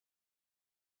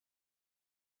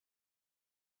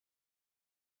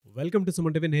Welcome to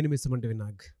Suman TV. నేను మీ Suman TV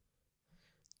Nag.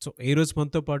 So ఈరోజు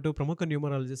మనతో పాటు ప్రముఖ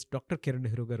న్యూమరాలజిస్ట్ డాక్టర్ కిరణ్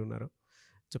నెహ్రూ గారు ఉన్నారు.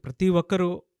 సో ప్రతి ఒక్కరూ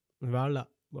వాళ్ళ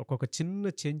ఒక్కొక్క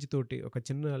చిన్న చేంజ్ తోటి, ఒక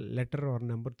చిన్న లెటర్ ఆర్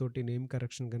నెంబర్ తోటి నేమ్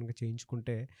కరెక్షన్ కనుక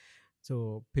చేయించుకుంటే సో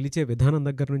పిలిచే విధానం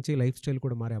దగ్గర నుంచి లైఫ్ స్టైల్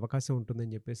కూడా మారే అవకాశం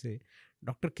ఉంటుందని చెప్పేసి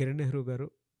డాక్టర్ కిరణ్ నెహ్రూ గారు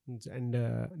అండ్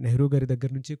నెహ్రూ గారి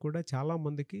దగ్గర నుంచి కూడా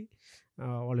చాలామందికి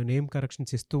వాళ్ళు నేమ్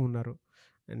కరెక్షన్స్ ఇస్తూ ఉన్నారు.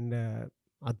 అండ్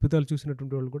అద్భుతాలు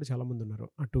చూసినటువంటి వాళ్ళు కూడా చాలామంది ఉన్నారు.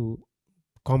 అటు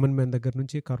కామన్ మ్యాన్ దగ్గర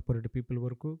నుంచి కార్పొరేట్ పీపుల్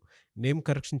వరకు నేమ్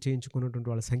కరెక్షన్ చేయించుకున్నటువంటి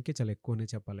వాళ్ళ సంఖ్య చాలా ఎక్కువనే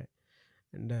చెప్పాలి.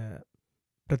 అండ్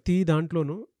ప్రతి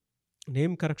దాంట్లోనూ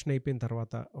నేమ్ కరెక్షన్ అయిపోయిన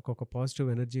తర్వాత ఒక్కొక్క పాజిటివ్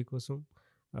ఎనర్జీ కోసం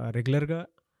రెగ్యులర్గా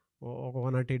ఒక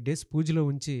 108 డేస్ పూజలో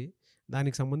ఉంచి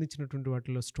దానికి సంబంధించినటువంటి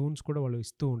వాటిలో స్టోన్స్ కూడా వాళ్ళు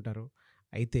ఇస్తూ ఉంటారు.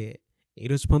 అయితే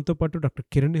ఈరోజు మనతో పాటు డాక్టర్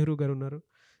కిరణ్ నెహ్రూ గారు ఉన్నారు.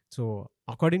 సో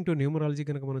అకార్డింగ్ టు న్యూమరాలజీ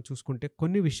కనుక మనం చూసుకుంటే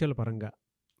కొన్ని విషయాల పరంగా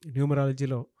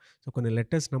న్యూమరాలజీలో సో కొన్ని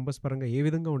లెటర్స్ నంబర్స్ పరంగా ఏ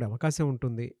విధంగా ఉండే అవకాశం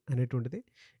ఉంటుంది అనేటువంటిది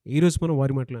ఈరోజు మనం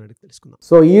వారి మాటలో అడిగి తెలుసుకుందాం.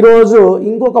 సో ఈరోజు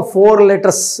ఇంకొక 4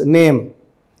 లెటర్స్ నేమ్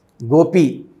గోపి.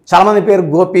 చాలామంది పేరు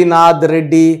గోపీనాథ్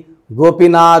రెడ్డి,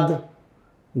 గోపీనాథ్,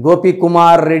 గోపి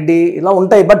కుమార్ రెడ్డి ఇలా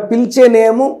ఉంటాయి. బట్ పిలిచే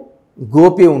నేము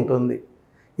గోపి ఉంటుంది.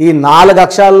 ఈ 4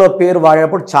 అక్షరాల్లో పేరు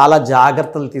వాడేటప్పుడు చాలా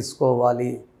జాగ్రత్తలు తీసుకోవాలి.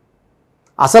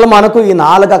 అసలు మనకు ఈ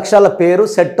 4 అక్షరాల పేరు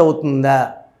సెట్ అవుతుందా?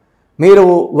 మీరు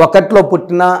 1లో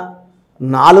పుట్టిన,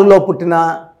 4లో పుట్టిన,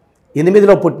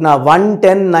 8లో పుట్టిన, 1,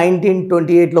 10, 19,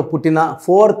 28లో పుట్టిన,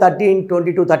 4, 13,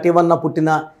 22, 31న పుట్టిన,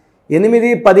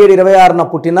 8, 17, 26న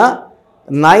పుట్టిన,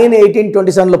 9, 18,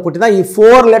 27లో పుట్టిన ఈ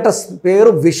 4 లెటర్స్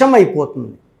పేరు విషం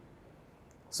అయిపోతుంది.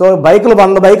 సో బైకులు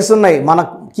 100 బైక్స్ ఉన్నాయి, మన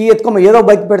కీ ఎత్తుకొని ఏదో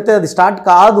బైక్ పెడితే అది స్టార్ట్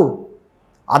కాదు.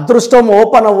 అదృష్టం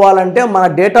ఓపెన్ అవ్వాలంటే మన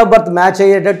డేట్ ఆఫ్ బర్త్ మ్యాచ్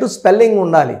అయ్యేటట్టు స్పెల్లింగ్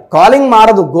ఉండాలి. కాలింగ్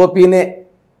మారదు, గోపీనే.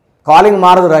 కాలింగ్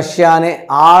మారదు, రష్యానే.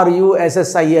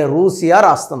 RUSSIA రూసియా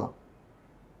రాస్తున్నాం.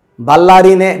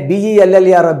 బళ్ళారీనే,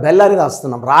 BELLER బెల్లారి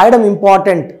రాస్తున్నాం. రాయడం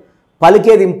ఇంపార్టెంట్,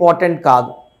 పలికేది ఇంపార్టెంట్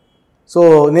కాదు. సో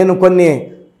నేను కొన్ని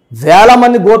వేల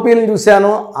మంది గోపీలను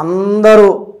చూశాను. అందరూ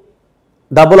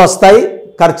డబ్బులు వస్తాయి,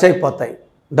 ఖర్చు అయిపోతాయి.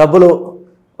 డబ్బులు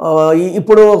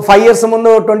ఇప్పుడు 5 years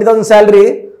ముందు 20,000 శాలరీ,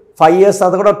 5 years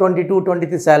అది కూడా 22,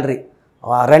 23 శాలరీ.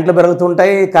 రెంట్లు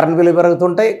పెరుగుతుంటాయి, కరెంట్ బిల్లు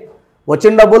పెరుగుతుంటాయి,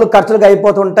 వచ్చిన డబ్బులు ఖర్చులకు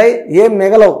అయిపోతుంటాయి, ఏం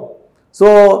మిగలవు. So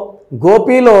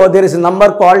గోపీలో there is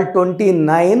number called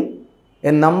 29,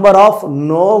 A number of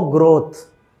no growth,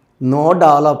 no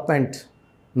development,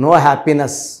 no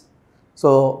happiness. So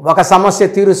ఒక సమస్య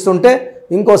తీరుస్తుంటే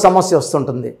ఇంకో సమస్య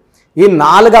వస్తుంటుంది. ఈ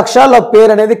 4 అక్షరాల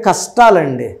పేరు అనేది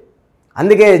కష్టాలండి.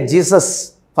 అందుకే జీసస్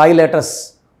 5 లెటర్స్,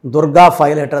 దుర్గా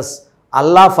 5 లెటర్స్,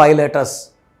 అల్లా 5 లెటర్స్,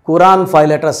 ఖురాన్ 5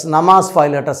 లెటర్స్, నమాజ్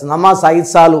 5 లెటర్స్, నమాజ్ 5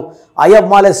 సార్లు,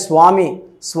 అయ్యప్పమాలే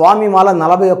స్వామి మాల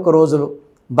 41 రోజులు,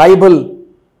 Bible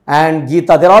and Gita,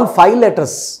 there all 5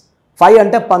 letters. 5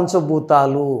 అంటే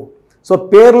పంచభూతాలు. సో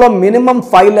పేరులో మినిమం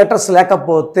 5 లెటర్స్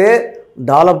లేకపోతే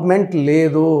డెవలప్మెంట్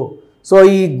లేదు. సో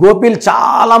ఈ గోపీలు,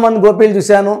 చాలామంది గోపీలు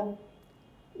చూశాను,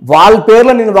 వాళ్ళ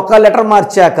పేర్లో నేను 1 లెటర్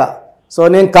మార్చాక. సో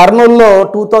నేను కర్నూలులో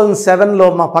 2007లో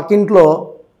మా పక్కింట్లో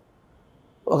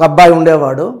ఒక అబ్బాయి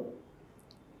ఉండేవాడు.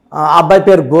 ఆ అబ్బాయి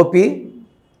పేరు గోపి.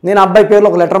 నేను అబ్బాయి పేరులో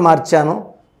 1 లెటర్ మార్చాను.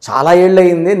 చాలా ఏళ్ళు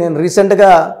అయింది. నేను రీసెంట్గా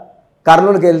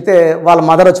కర్నూలుకి వెళ్తే వాళ్ళ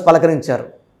మదర్ వచ్చి పలకరించారు.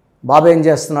 బాబు ఏం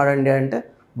చేస్తున్నాడండి అంటే,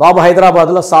 బాబు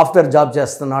హైదరాబాద్లో సాఫ్ట్వేర్ జాబ్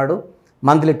చేస్తున్నాడు,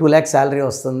 మంత్లీ 2 lakhs శాలరీ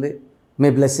వస్తుంది,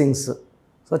 మీ బ్లెస్సింగ్స్.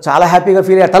 సో చాలా హ్యాపీగా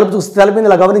ఫీల్ అయ్యా. తలుపు చూస్తే తలుపుంది,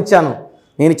 ఇలా గమనించాను,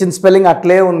 నేను ఇచ్చిన స్పెల్లింగ్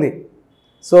అట్లే ఉంది.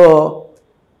 సో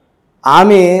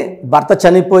ఆమె భర్త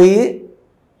చనిపోయి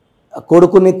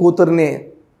కొడుకుని కూతుర్ని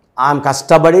ఆమె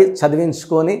కష్టపడి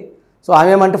చదివించుకొని, సో ఆమె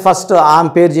ఏమంటే ఫస్ట్ ఆమె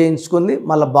పేరు చేయించుకుంది,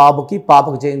 మళ్ళీ బాబుకి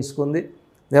పాపకు చేయించుకుంది.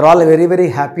 There all very very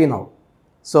happy now.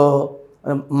 So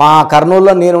మా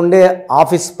కర్నూలులో నేనుండే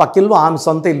ఆఫీస్ పక్కిల్లు ఆమె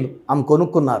సొంత ఇల్లు, ఆమె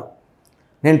కొనుక్కున్నారు.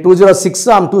 నేను 206,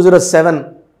 ఆమె 207,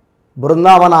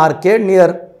 Brindavan orchid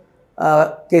near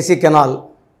KC canal.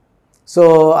 So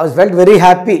I felt very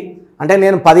happy. అంటే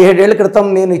నేను 17 ఏళ్ల క్రితం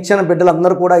నేను ఇచ్చిన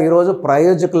బిడ్డలందరూ కూడా ఈరోజు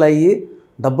ప్రయోజకులు అయ్యి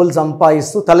డబ్బులు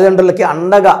సంపాదిస్తూ తల్లిదండ్రులకి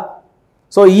అండగా.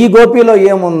 సో ఈ గోపిలో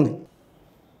ఏముంది?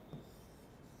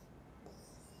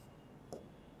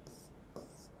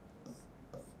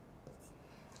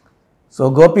 So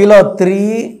గోపిలో 3,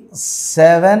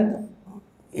 7,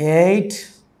 8,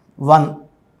 1,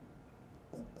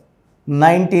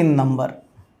 19 number,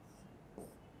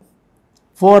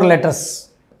 4 letters.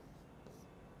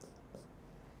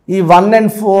 ఈ 1 and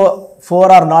 4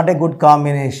 are not a good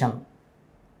combination.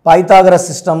 Pythagoras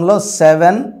సిస్టంలో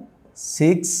 7,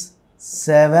 6,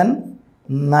 7,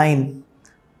 9,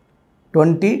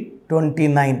 20,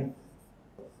 29.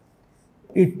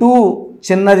 ఈ 2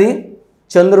 చిన్నది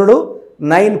చంద్రుడు,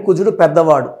 9 కుజుడు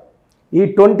పెద్దవాడు. ఈ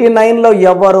 29లో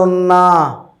ఎవరున్నా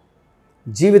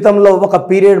జీవితంలో ఒక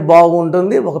పీరియడ్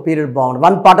బాగుంటుంది, ఒక పీరియడ్ బాగుంటుంది.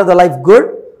 One part of the life good,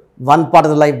 one part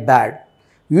of the life bad.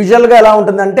 యూజువల్గా ఎలా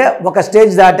ఉంటుందంటే ఒక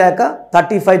స్టేజ్ దాటాక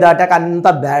 35 దాటాక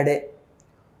అంతా బ్యాడే.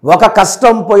 ఒక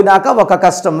కష్టం పోయినాక ఒక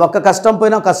కష్టం, ఒక కష్టం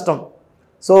పోయినా కష్టం.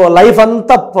 సో లైఫ్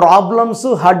అంతా problems,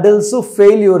 hurdles,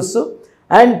 failures.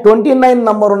 And 29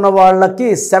 number ఉన్న వాళ్ళకి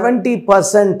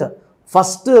 70%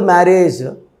 ఫస్ట్ మ్యారేజ్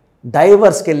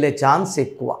డైవర్స్కి వెళ్ళే ఛాన్స్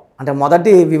ఎక్కువ. అంటే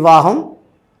మొదటి వివాహం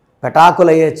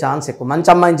పెటాకులయ్యే ఛాన్స్ ఎక్కువ. మంచి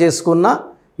అమ్మాయిని చేసుకున్న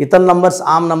ఇతని నంబర్స్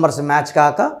ఆమ్ నంబర్స్ మ్యాచ్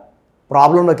కాక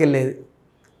ప్రాబ్లంలోకి వెళ్ళేది,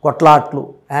 కొట్లాట్లు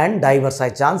అండ్ డైవర్స్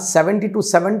అయ్యే ఛాన్స్ 70 to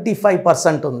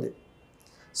 75% ఉంది.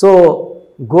 సో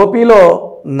గోపిలో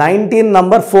 19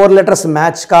 నంబర్ 4 లెటర్స్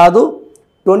మ్యాచ్ కాదు.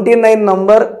 29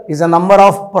 number is a number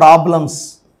of problems.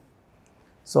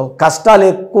 So కష్టాలు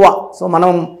ఎక్కువ. సో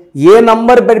మనం ఏ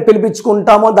నంబర్ పెట్టి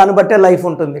పిలిపించుకుంటామో దాన్ని బట్టే లైఫ్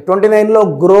ఉంటుంది. 29లో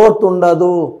గ్రోత్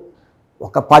ఉండదు.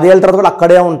 ఒక 10 ఏళ్ళ తర్వాత కూడా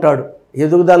అక్కడే ఉంటాడు.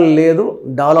 ఎదుగుదల లేదు,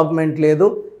 డెవలప్మెంట్ లేదు,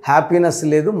 హ్యాపీనెస్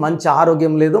లేదు, మంచి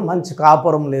ఆరోగ్యం లేదు, మంచి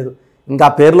కాపురం లేదు. ఇంకా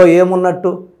పేరులో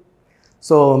ఏమున్నట్టు?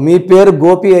 సో మీ పేరు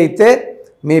గోపి అయితే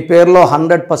మీ పేరులో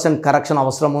 100% కరెక్షన్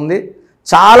అవసరం ఉంది.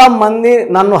 చాలామంది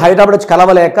నన్ను హైదరాబాద్ వచ్చి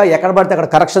కలవలేక ఎక్కడ పడితే అక్కడ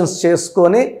కరెక్షన్స్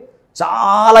చేసుకొని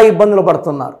చాలా ఇబ్బందులు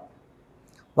పడుతున్నారు.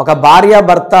 ఒక భార్య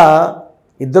భర్త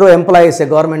ఇద్దరు ఎంప్లాయీసే,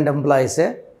 గవర్నమెంట్ ఎంప్లాయీసే.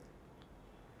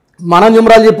 మన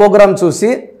న్యూమరాలజీ ప్రోగ్రాం చూసి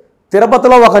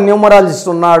తిరుపతిలో ఒక న్యూమరాలజిస్ట్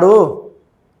ఉన్నాడు,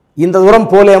 ఇంత దూరం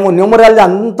పోలేము, న్యూమరాలజీ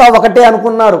అంతా ఒకటే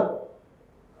అనుకున్నారు.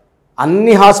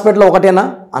 అన్ని హాస్పిటల్ ఒకటేనా?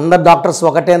 అందరు డాక్టర్స్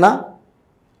ఒకటేనా?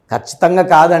 ఖచ్చితంగా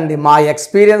కాదండి. మా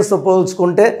ఎక్స్పీరియన్స్తో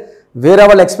పోల్చుకుంటే వేరే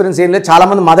వాళ్ళ ఎక్స్పీరియన్స్ ఏం లేదు.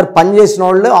 చాలామంది మా దగ్గర పని చేసిన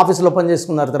వాళ్ళు ఆఫీసులో పని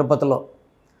చేసుకున్నారు తిరుపతిలో.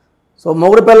 సో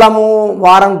మొగుడు పిల్లము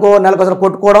వారంకో నెలకోసారి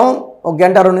కొట్టుకోవడం, 1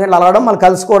 గంట 2 గంటలు అలగడం, మళ్ళీ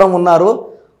కలుసుకోవడం ఉన్నారు.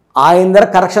 ఆయన దగ్గర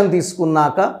కరెక్షన్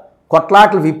తీసుకున్నాక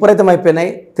కొట్లాట్లు విపరీతం అయిపోయినాయి.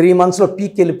 3 monthsలో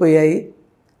పీక్ వెళ్ళిపోయాయి.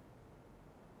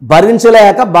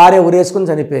 భరించలేక భార్య ఉరేసుకుని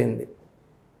చనిపోయింది.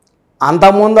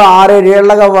 అంతకుముందు 6-7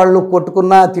 ఏళ్లగా వాళ్ళు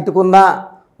కొట్టుకున్నా తిట్టుకున్నా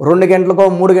 2 గంటలకో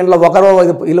 3 గంటల ఒకరో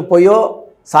వెళ్ళిపోయో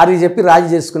సారీ చెప్పి రాజీ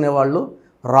చేసుకునేవాళ్ళు.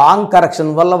 రాంగ్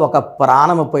కరెక్షన్ వల్ల ఒక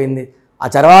ప్రాణం పోయింది. ఆ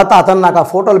తర్వాత అతను నాకు ఆ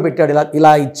ఫోటోలు పెట్టాడు,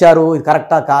 ఇలా ఇచ్చారు, ఇది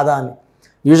కరెక్టా కాదా అని.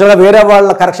 యూజువల్గా వేరే వాళ్ళ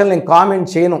కరెక్షన్ నేను కామెంట్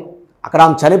చేయను. అక్కడ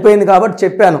ఆమె చనిపోయింది కాబట్టి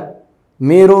చెప్పాను,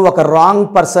 మీరు ఒక రాంగ్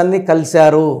పర్సన్ని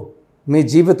కలిశారు, మీ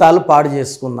జీవితాలు పాడు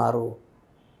చేసుకున్నారు.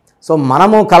 సో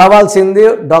మనము కలవాల్సింది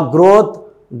గ్రోత్,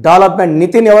 డెవలప్మెంట్.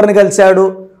 నితిన్ ఎవరిని కలిశాడు?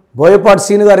 బోయపాటి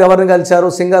సీను గారు ఎవరిని కలిశారు?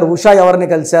 సింగర్ ఉషా ఎవరిని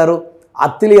కలిశారు?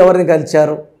 అత్తిలి ఎవరిని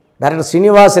కలిశారు? డైరెక్టర్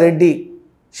శ్రీనివాస్ రెడ్డి,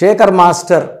 శేఖర్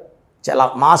మాస్టర్, చాలా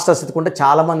మాస్టర్స్ ఎత్తుకుంటే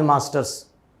చాలామంది మాస్టర్స్.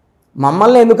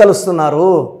 మమ్మల్ని ఎందుకు కలుస్తున్నారు?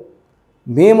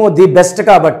 మేము ది బెస్ట్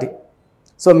కాబట్టి.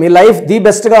 సో మీ లైఫ్ ది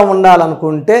బెస్ట్గా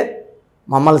ఉండాలనుకుంటే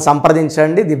మమ్మల్ని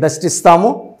సంప్రదించండి, ది బెస్ట్ ఇస్తాము.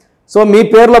 సో మీ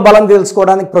పేరులో బలం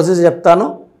తెలుసుకోవడానికి ప్రొసీజర్ చెప్తాను,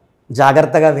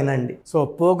 జాగ్రత్తగా వినండి. సో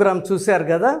ప్రోగ్రాం చూశారు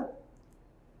కదా,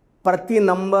 ప్రతి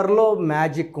నంబర్లో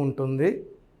మ్యాజిక్ ఉంటుంది.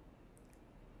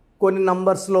 కొన్ని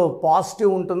నంబర్స్లో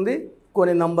పాజిటివ్ ఉంటుంది,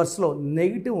 కొన్ని నంబర్స్లో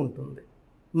నెగిటివ్ ఉంటుంది.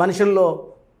 మనుషుల్లో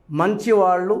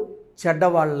మంచివాళ్ళు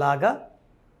చెడ్డవాళ్ళలాగా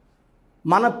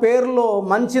మన పేరులో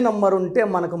మంచి నంబర్ ఉంటే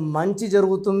మనకు మంచి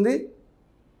జరుగుతుంది,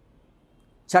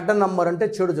 చెడ్డ నంబర్ అంటే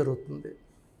చెడు జరుగుతుంది.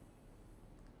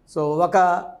 సో ఒక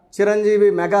చిరంజీవి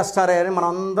మెగాస్టార్ అని మనం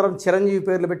అందరం చిరంజీవి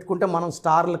పేర్లు పెట్టుకుంటే మనం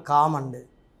స్టార్లు కామండి.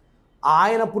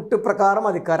 ఆయన పుట్టు ప్రకారం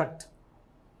అది కరెక్ట్.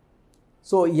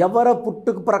 సో ఎవరి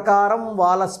పుట్టుక ప్రకారం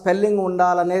వాళ్ళ స్పెల్లింగ్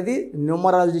ఉండాలనేది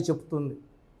న్యూమరాలజీ చెప్తుంది.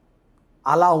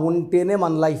 అలా ఉంటేనే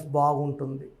మన లైఫ్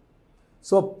బాగుంటుంది.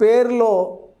 సో పేరులో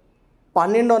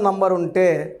 12వ నంబర్ ఉంటే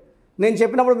నేను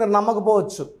చెప్పినప్పుడు మీరు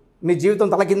నమ్మకపోవచ్చు, మీ జీవితం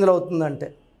తలకిందులు అవుతుందంటే.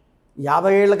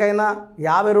 50 ఏళ్ళకైనా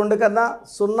 52 కన్నా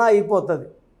 0 అయిపోతుంది.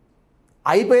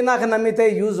 అయిపోయినాక నమ్మితే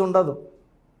యూజ్ ఉండదు.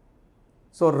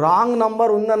 సో రాంగ్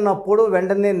నంబర్ ఉందన్నప్పుడు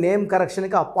వెంటనే నేమ్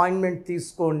కరెక్షన్కి అపాయింట్మెంట్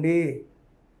తీసుకోండి.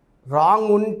 రాంగ్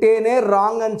ఉంటేనే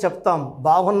రాంగ్ అని చెప్తాం.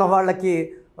 బాగున్న వాళ్ళకి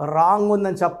రాంగ్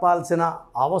ఉందని చెప్పాల్సిన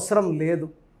అవసరం లేదు.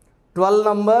 12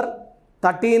 number,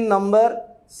 13 number,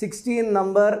 16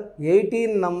 number,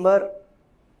 18 number,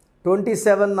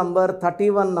 27 number,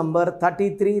 31 number,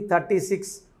 33, 36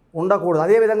 ఉండకూడదు.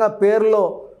 అదేవిధంగా పేరులో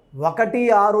 1,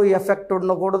 6 ఎఫెక్ట్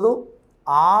ఉండకూడదు,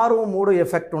 6, 3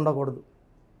 ఎఫెక్ట్ ఉండకూడదు.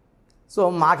 సో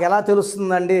మాకు ఎలా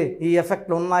తెలుస్తుందండి ఈ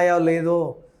ఎఫెక్ట్లు ఉన్నాయో లేదో?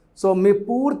 సో మీ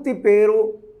పూర్తి పేరు,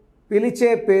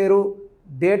 పిలిచే పేరు,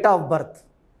 date of birth.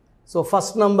 So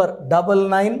first number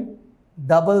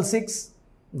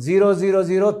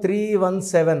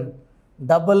 9966000317,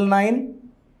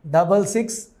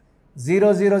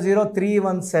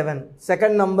 9966000317.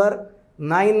 Second number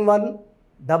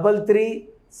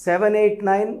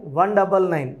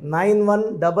 9133789199, 9133789199,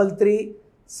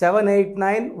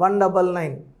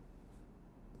 9133789199.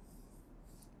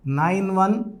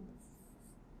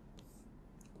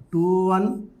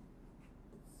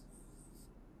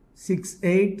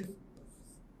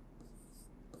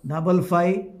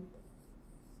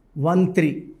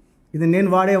 91685513. ఇది నేను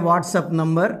వాడే వాట్సాప్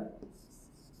నంబర్.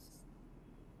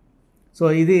 సో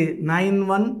ఇది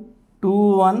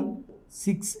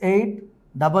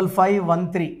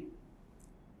 9121685513.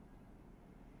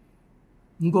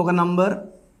 ఇంకొక నంబర్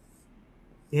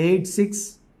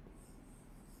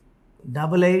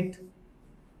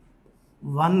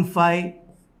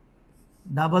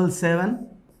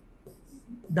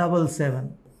 8688157777.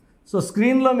 సో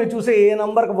స్క్రీన్లో మీరు చూసే ఏ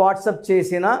నంబర్కి వాట్సాప్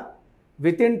చేసినా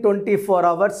వితిన్ 24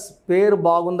 అవర్స్ పేరు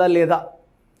బాగుందా లేదా,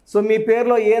 సో మీ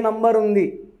పేరులో ఏ నంబర్ ఉంది,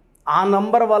 ఆ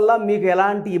నంబర్ వల్ల మీకు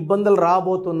ఎలాంటి ఇబ్బందులు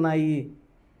రాబోతున్నాయి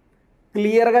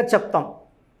క్లియర్గా చెప్తాం.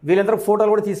 వీళ్ళందరూ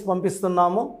ఫోటోలు కూడా తీసి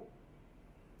పంపిస్తున్నాము.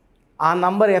 ఆ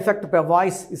నంబర్ ఎఫెక్ట్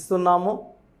వాయిస్ ఇస్తున్నాము.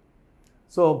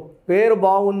 సో పేరు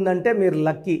బాగుందంటే మీరు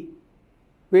లక్కీ.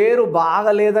 పేరు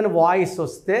బాగలేదని వాయిస్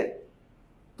వస్తే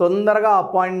తొందరగా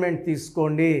అపాయింట్మెంట్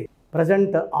తీసుకోండి.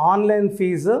 ప్రజెంట్ ఆన్లైన్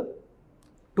ఫీజు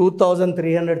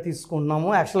 2300 తీసుకుంటున్నాము.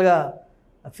 యాక్చువల్గా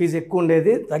ఫీజు ఎక్కువ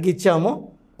ఉండేది, తగ్గించాము.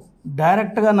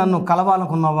 డైరెక్ట్గా నన్ను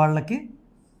కలవాలనుకున్న వాళ్ళకి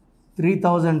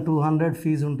 3200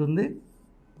 ఫీజు ఉంటుంది.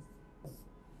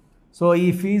 సో ఈ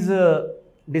ఫీజు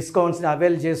డిస్కౌంట్స్ని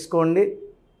అవైల్ చేసుకోండి.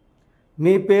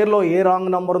 మీ పేరులో ఏ రాంగ్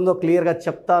నెంబర్ ఉందో క్లియర్గా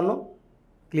చెప్తాను,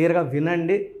 క్లియర్గా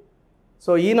వినండి.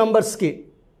 సో ఈ నంబర్స్కి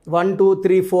 1 2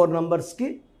 3 4 నంబర్స్కి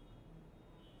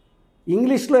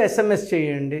ఇంగ్లీష్లో SMS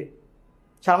చేయండి.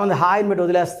 చాలామంది హాయ్ మీరు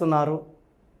వదిలేస్తున్నారు.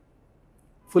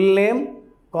 Full name,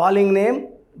 calling name,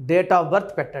 date of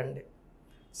birth పెట్టండి.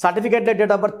 సర్టిఫికేట్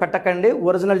డేట్ ఆఫ్ బర్త్ పెట్టకండి,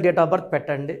 ఒరిజినల్ డేట్ ఆఫ్ బర్త్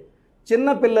పెట్టండి. చిన్న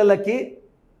పిల్లలకి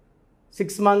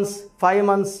 6 months 5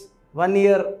 months 1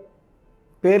 year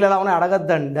పేర్లు ఎలా ఉన్నాయి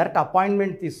అడగద్దండి, డైరెక్ట్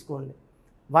అపాయింట్మెంట్ తీసుకోండి.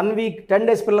 1 week 10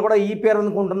 days పిల్లలు కూడా ఈ పేరు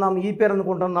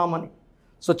అనుకుంటున్నామని.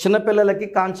 సో చిన్నపిల్లలకి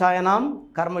కాంచాయనం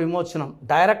కర్మ విమోచనం,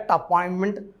 డైరెక్ట్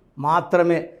అపాయింట్మెంట్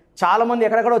మాత్రమే. చాలామంది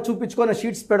ఎక్కడెక్కడో చూపించుకొని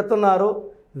షీట్స్ పెడుతున్నారు.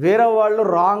 వేరే వాళ్ళు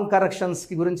రాంగ్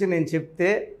కరెక్షన్స్కి గురించి నేను చెప్తే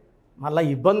మళ్ళీ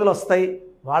ఇబ్బందులు వస్తాయి,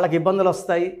 వాళ్ళకి ఇబ్బందులు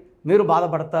వస్తాయి, మీరు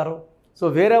బాధపడతారు. సో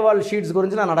వేరే వాళ్ళ షీట్స్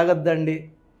గురించి నన్ను అడగద్దండి.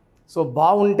 సో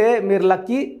బాగుంటే మీరు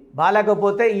లక్కీ,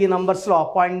 బాగాలేకపోతే ఈ నంబర్స్లో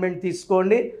అపాయింట్మెంట్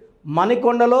తీసుకోండి.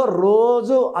 మణికొండలో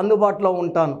రోజు అందుబాటులో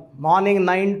ఉంటాను, మార్నింగ్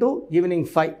 9 to ఈవినింగ్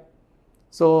 5.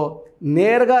 సో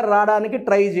నేరుగా రావడానికి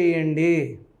ట్రై చేయండి.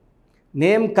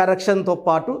 నేమ్ కరెక్షన్తో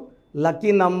పాటు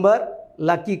lucky number,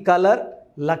 lucky colour,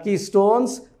 lucky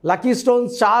stones. Lucky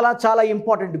stones చాలా చాలా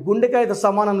ఇంపార్టెంట్. గుండెకాయతో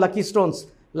సమానం లక్కీ స్టోన్స్.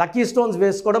 లక్కీ స్టోన్స్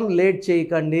వేసుకోవడం లేట్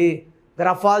చేయకండి.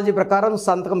 గ్రఫాలజీ ప్రకారం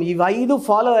సంతకం, ఇవి 5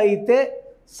 ఫాలో అయితే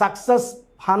సక్సెస్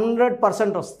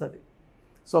 100% వస్తుంది.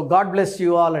 So God bless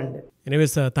you all అండి.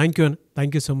 Anyways thank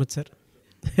you so much sir.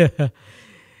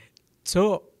 So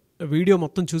video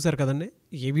మొత్తం చూసారు కదండి.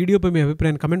 ఈ వీడియోపై మీ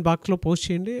అభిప్రాయాన్ని కమెంట్ బాక్స్లో పోస్ట్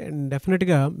చేయండి. అండ్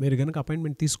డెఫినెట్గా మీరు కనుక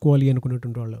అపాయింట్మెంట్ తీసుకోవాలి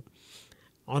అనుకునేటువంటి వాళ్ళు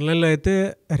ఆన్లైన్లో అయితే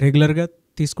రెగ్యులర్గా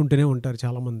తీసుకుంటూనే ఉంటారు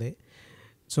చాలామంది.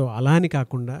 సో అలా అని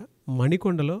కాకుండా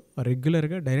మణికొండలో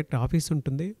రెగ్యులర్గా డైరెక్ట్ ఆఫీస్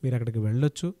ఉంటుంది, మీరు అక్కడికి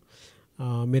వెళ్ళొచ్చు.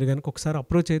 మీరు కనుక ఒకసారి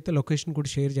అప్రోచ్ అయితే లొకేషన్ కూడా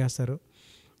షేర్ చేస్తారు.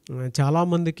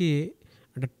 చాలామందికి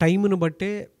అంటే టైంను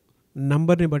బట్టే,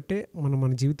 నంబర్ని బట్టే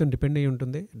మన జీవితం డిపెండ్ అయ్యి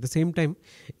ఉంటుంది. అట్ ద సేమ్ టైం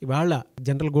ఇవాళ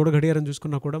జనరల్ గోడ గడియారం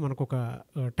చూసుకున్నా కూడా మనకు ఒక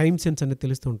టైం సెన్స్ అనేది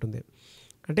తెలుస్తూ ఉంటుంది.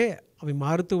 అంటే అవి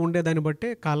మారుతూ ఉండేదాన్ని బట్టే,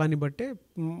 కాలాన్ని బట్టే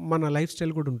మన లైఫ్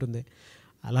స్టైల్ కూడా ఉంటుంది.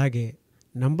 అలాగే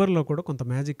నంబర్లో కూడా కొంత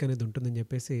మ్యాజిక్ అనేది ఉంటుందని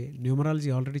చెప్పేసి న్యూమరాలజీ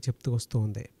ఆల్రెడీ చెప్తూ వస్తూ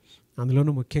ఉంది.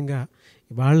 అందులోనూ ముఖ్యంగా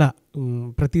ఇవాళ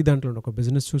ప్రతి దాంట్లో ఒక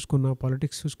బిజినెస్ చూసుకున్నా,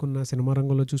 పాలిటిక్స్ చూసుకున్నా, సినిమా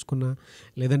రంగంలో చూసుకున్నా,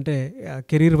 లేదంటే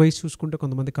కెరీర్ వైజ్ చూసుకుంటే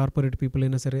కొంతమంది కార్పొరేట్ పీపుల్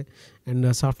అయినా సరే అండ్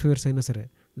సాఫ్ట్వేర్స్ అయినా సరే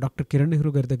డాక్టర్ కిరణ్ నెహ్రూ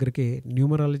గారి దగ్గరికి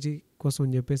న్యూమరాలజీ కోసం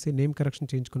అని చెప్పేసి నేమ్ కరెక్షన్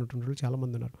చేయించుకున్నటువంటి వాళ్ళు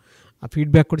చాలామంది ఉన్నారు. ఆ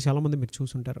ఫీడ్బ్యాక్ కూడా చాలామంది మీరు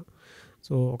చూసుంటారు.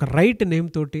 సో ఒక రైట్ నేమ్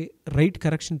తోటి, రైట్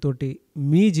కరెక్షన్ తోటి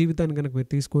మీ జీవితాన్ని కనుక మీరు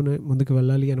తీసుకొని ముందుకు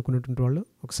వెళ్ళాలి అనుకున్నటువంటి వాళ్ళు,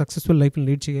 ఒక సక్సెస్ఫుల్ లైఫ్ని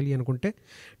లీడ్ చేయాలి అనుకుంటే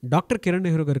డాక్టర్ కిరణ్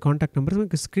నెహ్రూ గారి కాంటాక్ట్ నెంబర్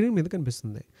మీకు స్క్రీన్ మీద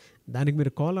కనిపిస్తుంది. దానికి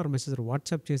మీరు కాల్ ఆర్ మెసేజ్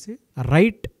వాట్సాప్ చేసి ఆ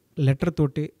రైట్ లెటర్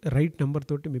తోటి, రైట్ నెంబర్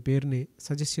తోటి మీ పేరుని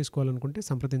సజెస్ట్ చేసుకోవాలనుకుంటే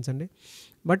సంప్రదించండి.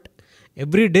 బట్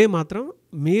ఎవ్రీ డే మాత్రం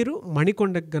మీరు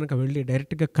మణికొండకి కనుక వెళ్ళి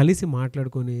డైరెక్ట్గా కలిసి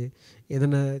మాట్లాడుకొని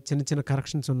ఏదైనా చిన్న చిన్న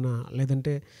కరెక్షన్స్ ఉన్నా,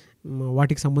 లేదంటే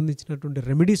వాటికి సంబంధించినటువంటి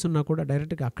రెమెడీస్ ఉన్నా కూడా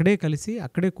డైరెక్ట్గా అక్కడే కలిసి,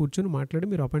 అక్కడే కూర్చొని మాట్లాడి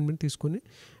మీరు అపాయింట్మెంట్ తీసుకొని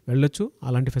వెళ్ళొచ్చు.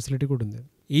 అలాంటి ఫెసిలిటీ కూడా ఉంది.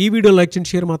 ఈ వీడియో లైక్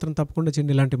చేయండి, షేర్ మాత్రం తప్పకుండా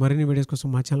చేయండి. ఇలాంటి మరిన్ని వీడియోస్ కోసం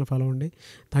మా ఛానల్ ఫాలో అవ్వండి.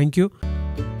 Thank you.